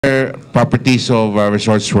properties of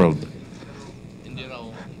Resorts World.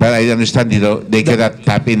 But I understand, they cannot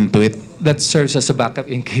tap into it. That serves as a backup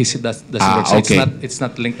in case it doesn't work. So Okay. it's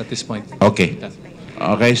not linked at this point. Okay.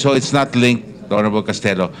 Yeah. Okay, so it's not linked, Honorable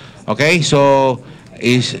Castelo. Okay, so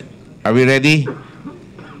are we ready?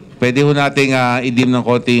 Pwede ho nating idim ng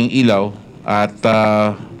konti yung ilaw at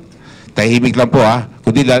tahimik lang po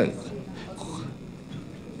Kundi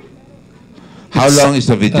how long is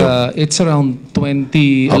the video? It's around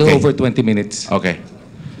 20, a little over 20 minutes. Okay.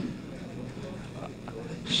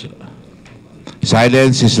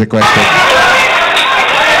 Silence is requested.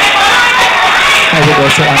 I would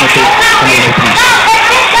also annotate a little, please.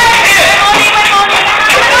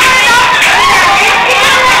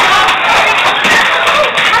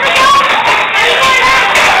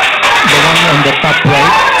 The one on the top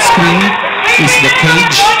right screen is the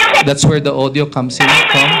cage. That's where the audio comes in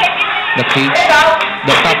from. The cage.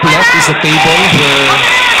 The top left is a table where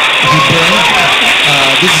he burned.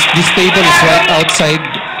 This table is right outside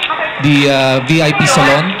the VIP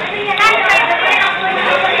salon.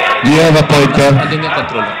 Do you have a pointer? Andun yung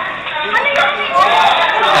controller.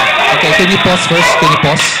 Okay, can you pause first? Can you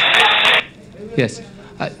pause? Yes.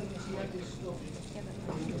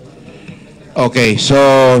 Okay, so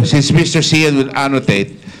since Mr. Cian will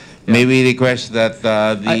annotate, may we request that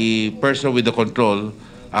the person with the control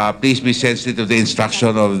please be sensitive to the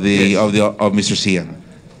instruction of Mr. Cian.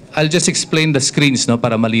 I'll just explain the screens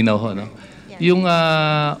para malinaw ho. Yung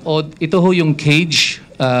ito ho yung cage,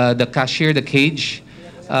 the cashier, the cage.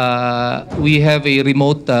 We have a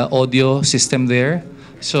remote audio system there,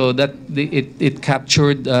 so that it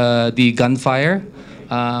captured the gunfire.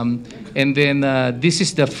 And then this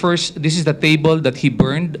is the table that he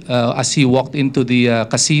burned as he walked into the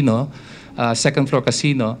casino, second floor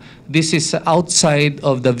casino. This is outside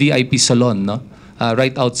of the VIP salon,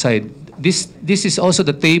 right outside. This is also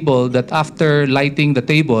the table that after lighting the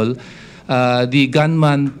table, the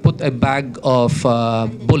gunman put a bag of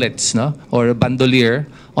bullets, or a bandolier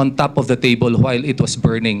on top of the table while it was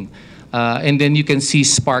burning. And then you can see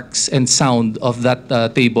sparks and sound of that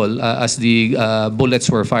table as the bullets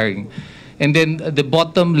were firing. And then the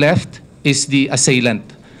bottom left is the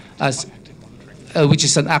assailant, which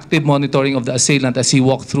is an active monitoring of the assailant as he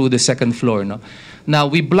walked through the second floor. Now,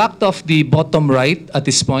 we blocked off the bottom right at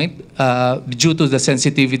this point due to the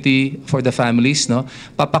sensitivity for the families.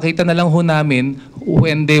 Papakita na lang ho namin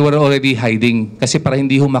when they were already hiding kasi para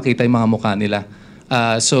hindi ho makita yung mga mukha nila.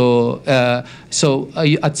 So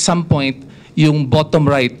at some point, yung bottom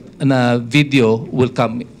right na video will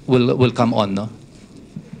come on.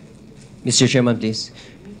 Mr. Chairman, please.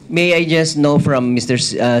 May I just know from Mr.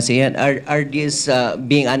 Cian, are these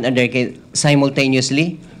being undertaken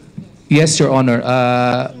simultaneously? Yes, Your Honor.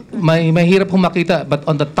 Mahirap kong makita, but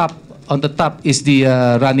on the top is the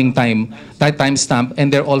running time, that timestamp,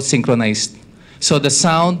 and they're all synchronized. So the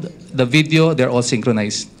sound, the video, they're all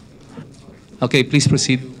synchronized. Okay, please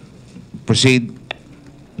proceed. Proceed.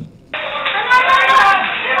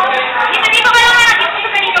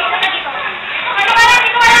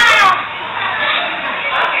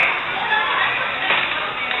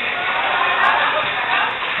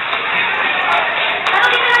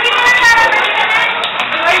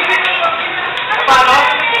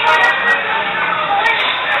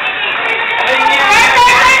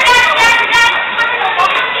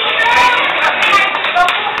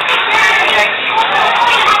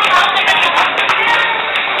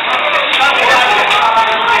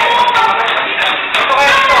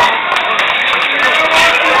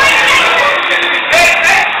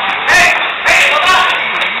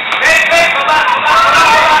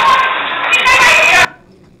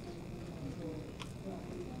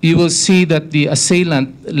 You will see that the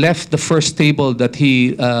assailant left the first table that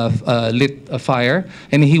he lit a fire,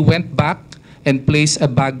 and he went back and placed a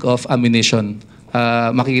bag of ammunition.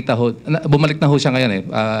 Makikita ho, bumalik na ho siya ngayon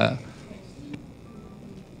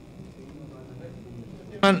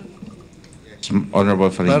Honorable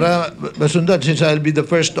Farid. Para masundan, since I'll be the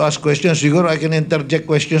first to ask questions, siguro I can interject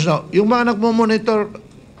questions now. Yung mga nagmo-monitor,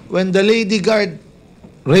 when the lady guard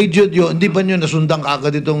radioed you, hindi ba nyo nasundan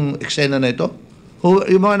kaagad itong eksena na ito?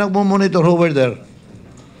 Yung mga nagmo-monitor, who were there?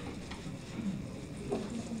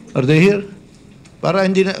 Are they here? Para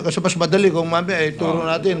hindi na, kasi mas madali kung mamaya turo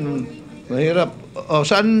natin, mahirap.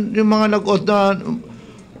 Saan yung mga nag-oath na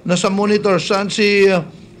nasa monitor? Saan si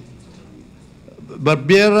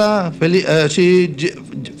Barbiera, si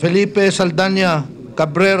Felipe Saldana,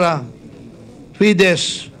 Cabrera,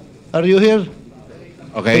 Fides? Are you here?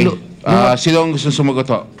 Okay. Sinong gusto sumagot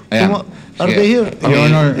ho? Ayan. Are they here? Your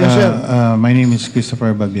Honor, yes, sir. my name is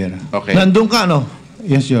Christopher Barbiera. Okay. Nandun ka, no?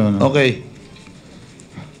 Yes, Your Honor. Okay.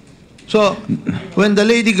 So, when the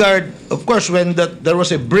lady guard, of course, when there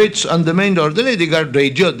was a breach on the main door, the lady guard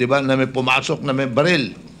radioed, di ba, na may pumasok na may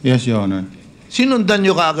baril. Yes, Your Honor. Sinundan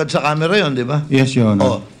nyo kaagad sa camera yon, di ba? Yes, Your Honor.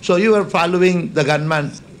 Oh, so you were following the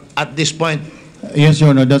gunman at this point. Yes,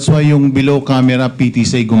 Your Honor. That's why yung below camera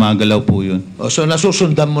PTC gumagalaw po yun. Oh, so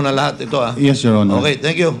nasusundan mo na lahat ito, ah? Yes, Your Honor. Okay,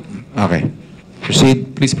 thank you. Okay.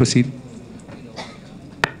 Proceed. Please proceed.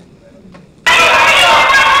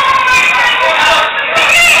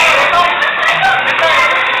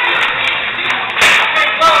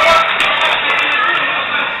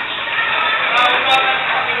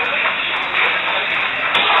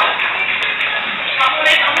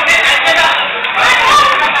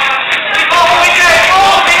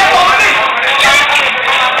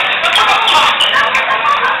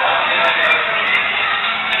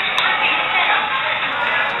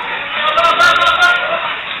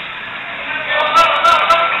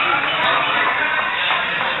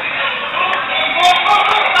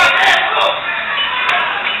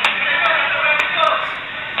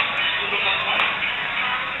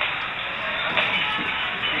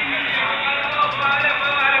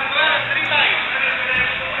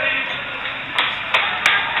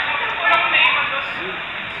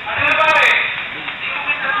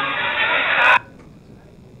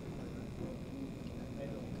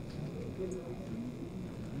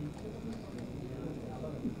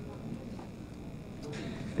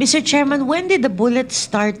 Mr. Chairman, when did the bullets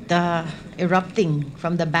start erupting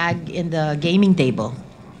from the bag in the gaming table?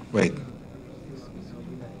 Wait.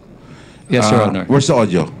 Yes, Your Honor. Where's the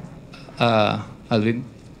audio? Alvin?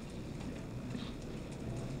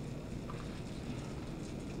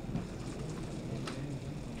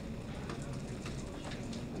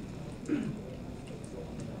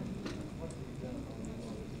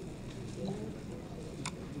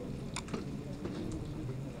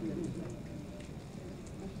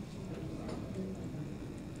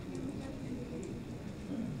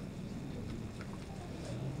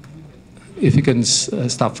 If you can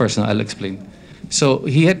stop first, and I'll explain. So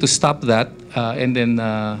he had to stop that and then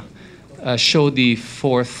show the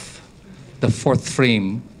fourth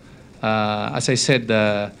frame. As I said,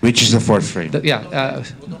 Which is the fourth frame?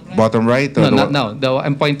 Bottom right? Or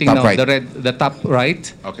I'm pointing top now. right. The top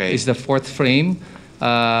right Okay. is the fourth frame,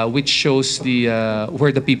 which shows the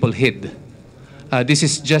where the people hid. This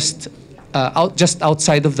is just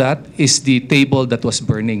outside of that is the table that was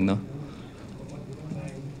burning. No.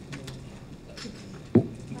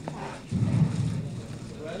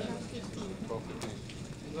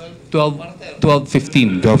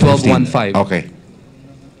 12:15. 12:15. Okay.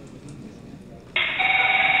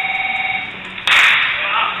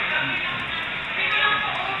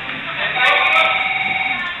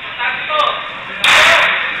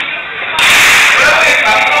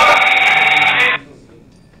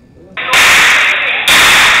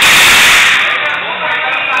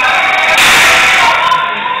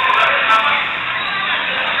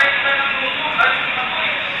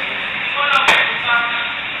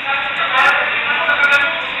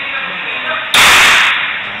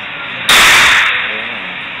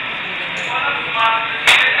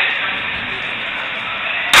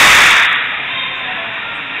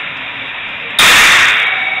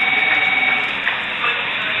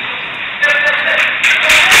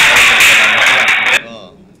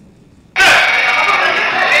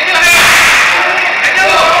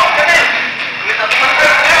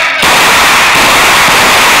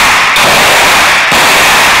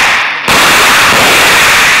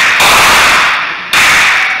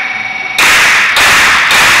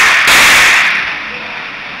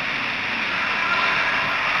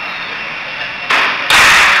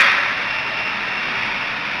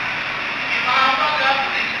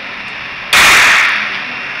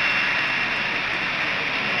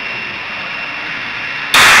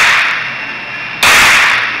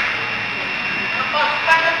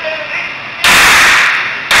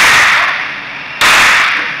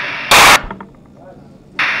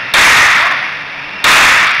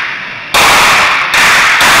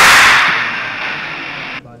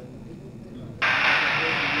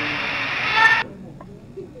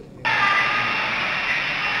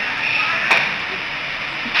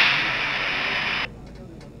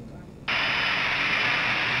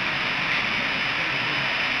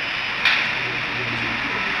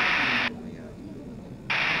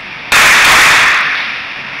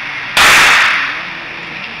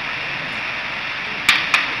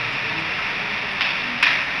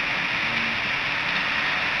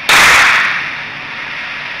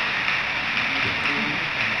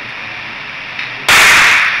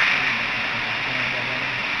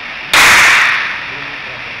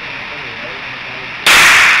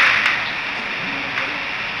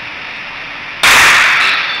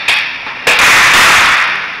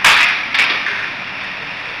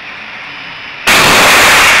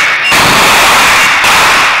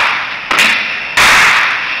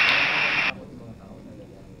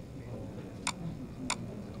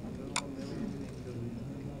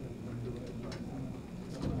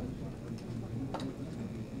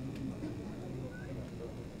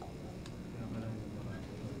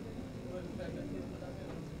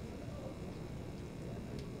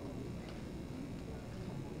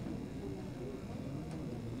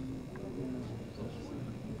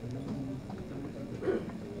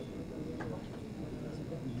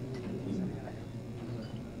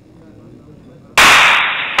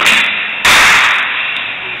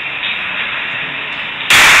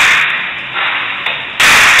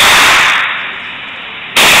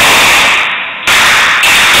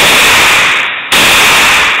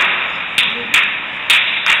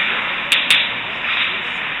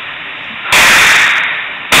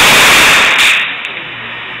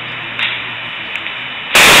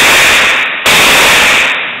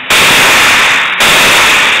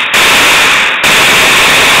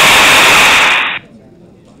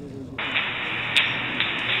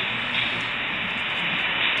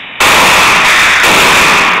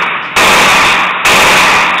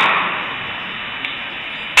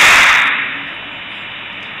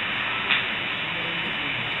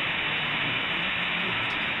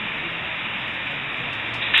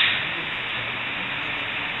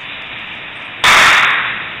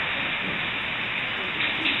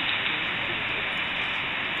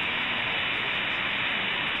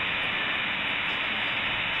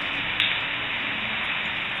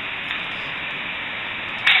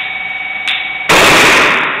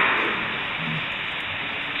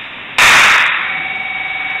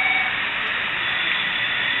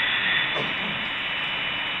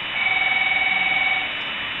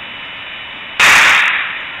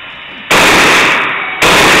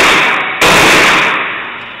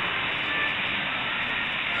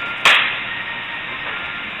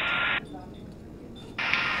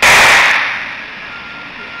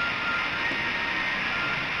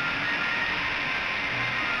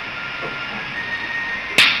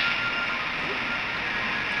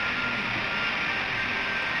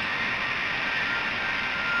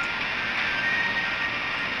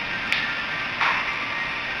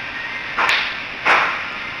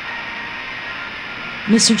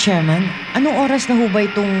 Mr. Chairman, anong oras na ho ba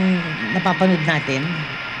itong napapanood natin?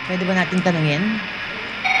 Pwede ba natin tanungin?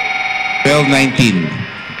 12:19.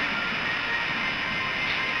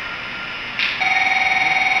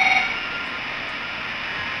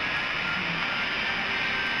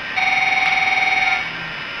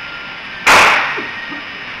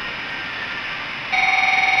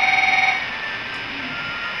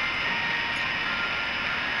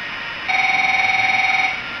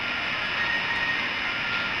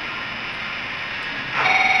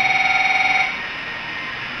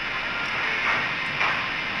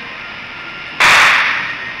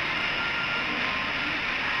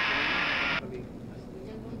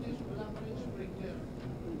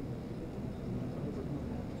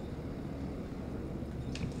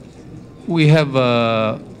 We have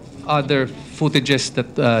other footages that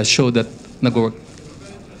show that nag-work.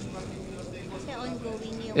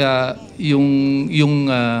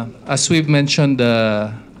 As we've mentioned,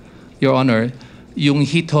 Your Honor, yung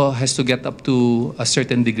heat ho has to get up to a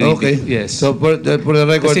certain degree. Okay. Yes. So for the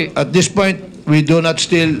record, Kasi- at this point, we do not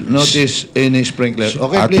still notice any sprinklers.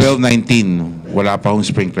 Okay, At please. 12:19, wala pa hong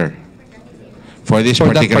sprinkler. For this For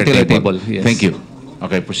that particular particular table. table, yes. Thank you.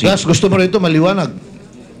 Okay, proceed. Gas, gusto mo rito maliwanag.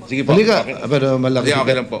 Sige po. Halika. Okay. Pero malaki. Hindi,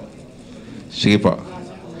 okay lang po. Sige po.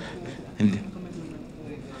 Hindi.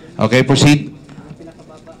 Okay, proceed.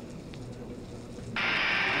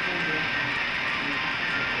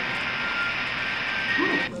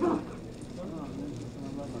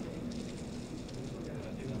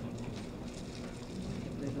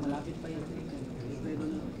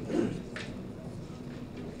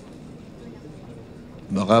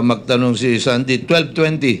 Baka magtanong si Sandy.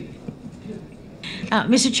 12:20.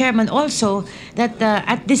 Mr. Chairman, also, that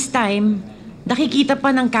at this time, nakikita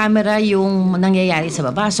pa ng camera yung nangyayari sa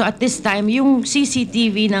baba. So at this time, yung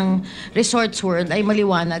CCTV ng Resorts World ay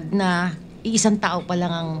maliwanag na iisang tao pa lang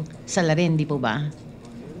ang salarin, di po ba?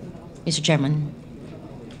 Mr. Chairman.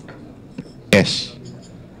 Yes.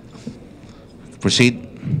 Proceed.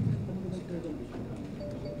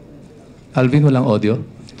 Alvin, walang audio?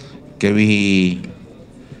 Can we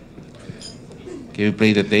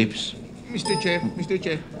play the tapes? Mr. Chair,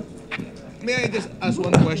 may I just ask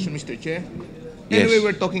one question, Mr. Chair? Yes. Anyway,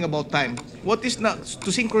 we're talking about time. What is not to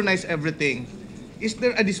synchronize everything? Is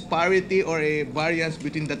there a disparity or a variance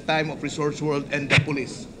between the time of Resource World and the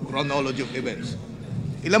police chronology of events?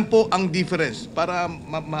 Ilan po ang difference para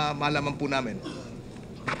malaman po namin?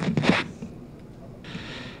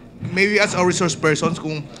 Maybe as our resource persons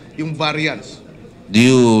kung yung variance.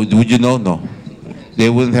 Would you know? No. They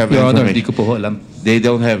wouldn't have Your Honor, information. di ko po alam. They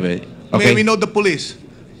don't have it. Okay. May we know the police?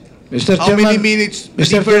 Mr. How many Chairman, minutes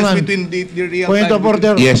Mr. difference Chairman, between the real point time? of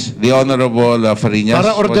order. Yes, the Honorable Fariñas.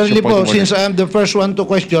 Para What's orderly your point po, of order? since I am the first one to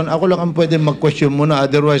question, ako lang ang pwede mag-question muna.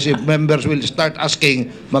 Otherwise, if members will start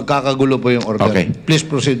asking, magkakagulo po yung order. Okay. Please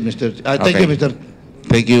proceed, Mr. Thank Okay. you, Mr.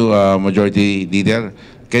 Thank you, Majority Leader.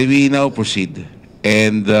 Can we now proceed?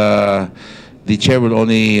 And the Chair will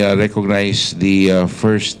only recognize the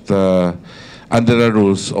first, under the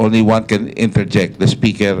rules, only one can interject, the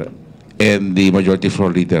Speaker and the Majority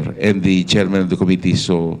Floor Leader and the Chairman of the Committee.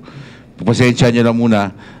 So, pasensya nyo lang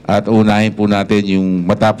muna at unahin po natin yung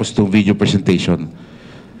matapos itong video presentation.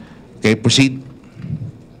 Okay, proceed.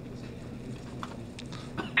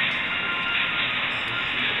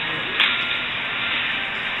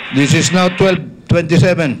 This is now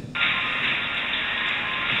 12:27.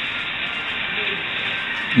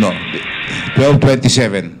 No,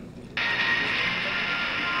 12:27.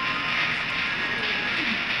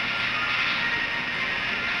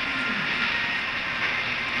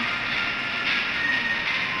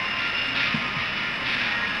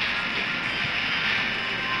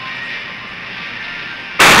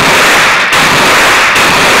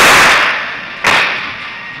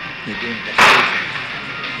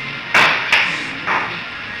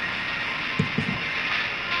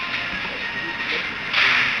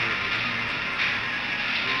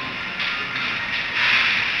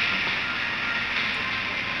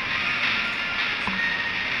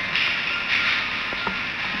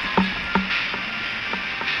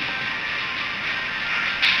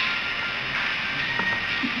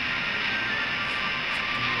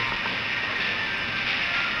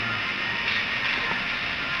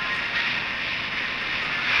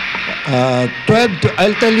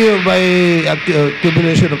 I'll tell you by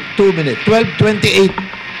accumulation of 2 minutes. 12:28.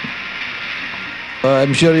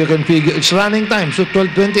 I'm sure you can figure. It's running time, so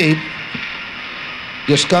 12:28.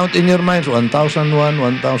 Just count in your minds. 1,001,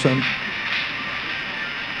 1,000.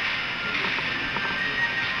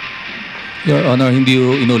 Your Honor, hindi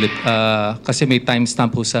ko inulit. Kasi may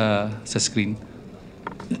timestamp po sa screen.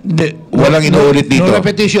 Hindi. Walang inuulit dito. No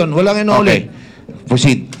repetition. Walang inuulit. Okay.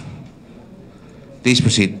 Proceed. Please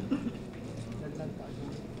proceed.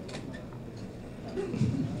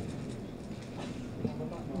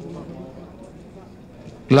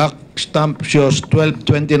 Clock stamp shows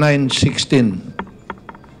 12:29:16.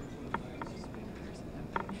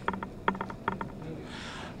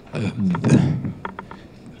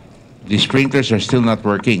 The sprinklers are still not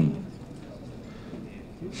working.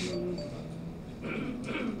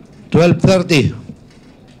 12:30.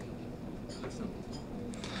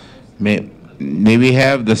 May we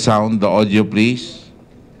have the sound, the audio, please?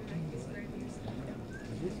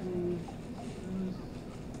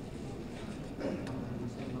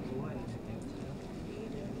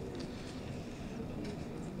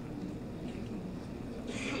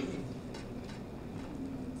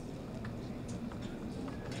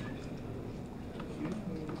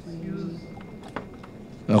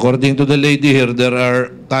 According to the lady here, there are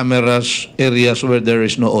cameras, areas where there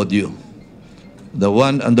is no audio. The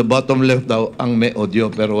one on the bottom left daw ang may audio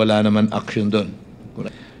pero wala naman action doon.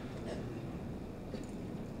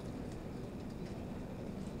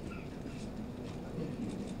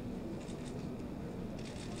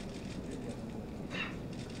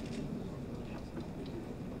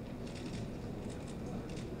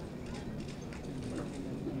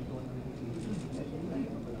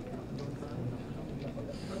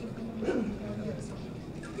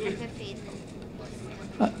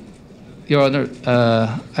 Your Honor,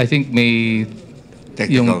 I think may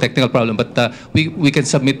yung technical problem, but we can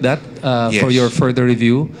submit that for Yes. your further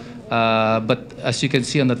review. But as you can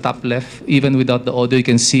see on the top left, even without the audio, you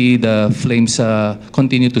can see the flames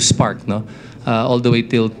continue to spark, no? All the way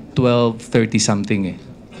till 12:30 something. Eh.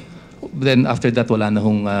 Then after that, wala na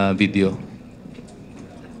hong video.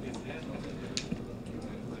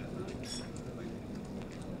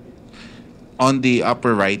 On the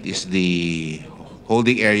upper right is the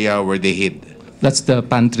holding area where they hid. That's the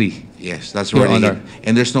pantry. Yes, that's Your where they Honor. hid.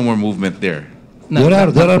 And there's no more movement there. There are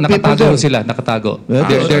people nakatago there. sila, nakatago. Yeah,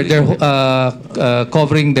 They're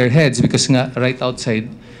covering their heads because nga right outside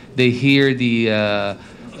they hear the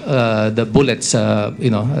bullets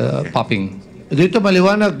popping. Dito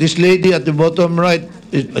maliwanag, this lady at the bottom right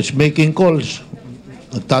is making calls.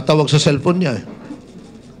 Nagtatawag sa cellphone niya.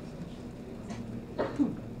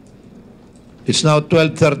 It's now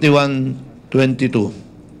 12:31:22.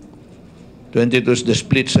 22 is the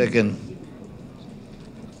split second.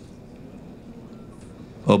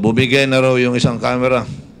 O, bumigay na raw yung isang camera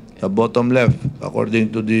sa bottom left,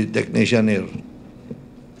 according to the technician here.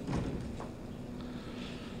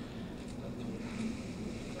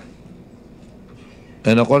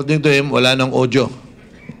 And according to him, wala nang audio.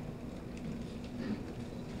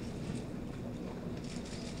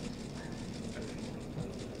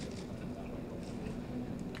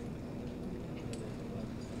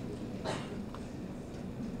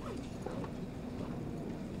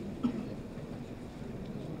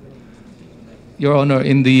 Your Honor,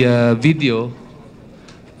 in the video,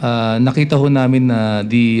 nakita ho namin na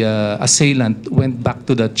the assailant went back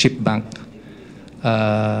to the chip bank.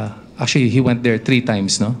 Actually, he went there 3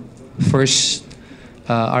 times, no? First,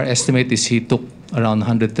 our estimate is he took around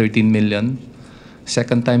 113 million.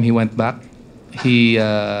 Second time he went back, he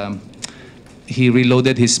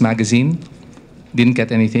reloaded his magazine, didn't get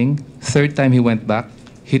anything. Third time he went back,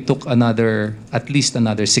 he took at least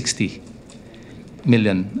another 60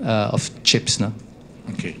 million of chips, no?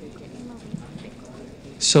 Okay.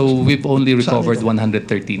 So we've only recovered 113.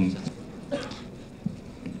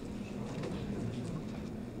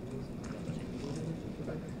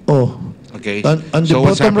 Oh. Okay. On the So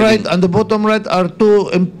what's bottom right, happening? on the bottom right are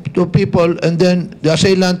two people, and then the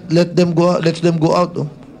assailant lets them go out. Oh.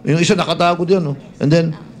 Yung isa nakatago diyan, oh. And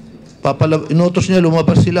then inutos niya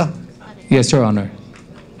lumabas sila. Yes, Your Honor.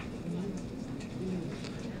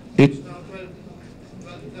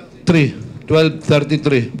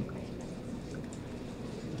 12:33.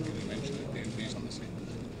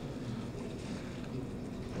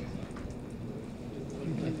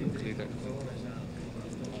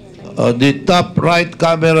 The top right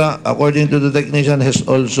camera, according to the technician, has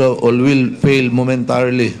also or will fail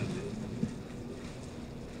momentarily.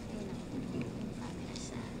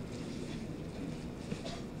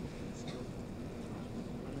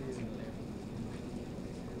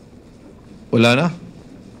 Wala na?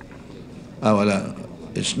 Wala.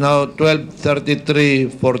 It's now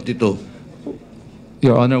 12:33:42.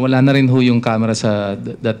 Your Honor, wala na rin ho yung camera sa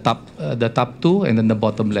the top 2 and then the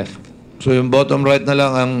bottom left. So yung bottom right na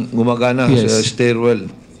lang ang gumagana Yes. sa stairwell.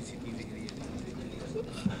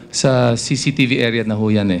 Sa CCTV area na ho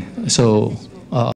yan eh. So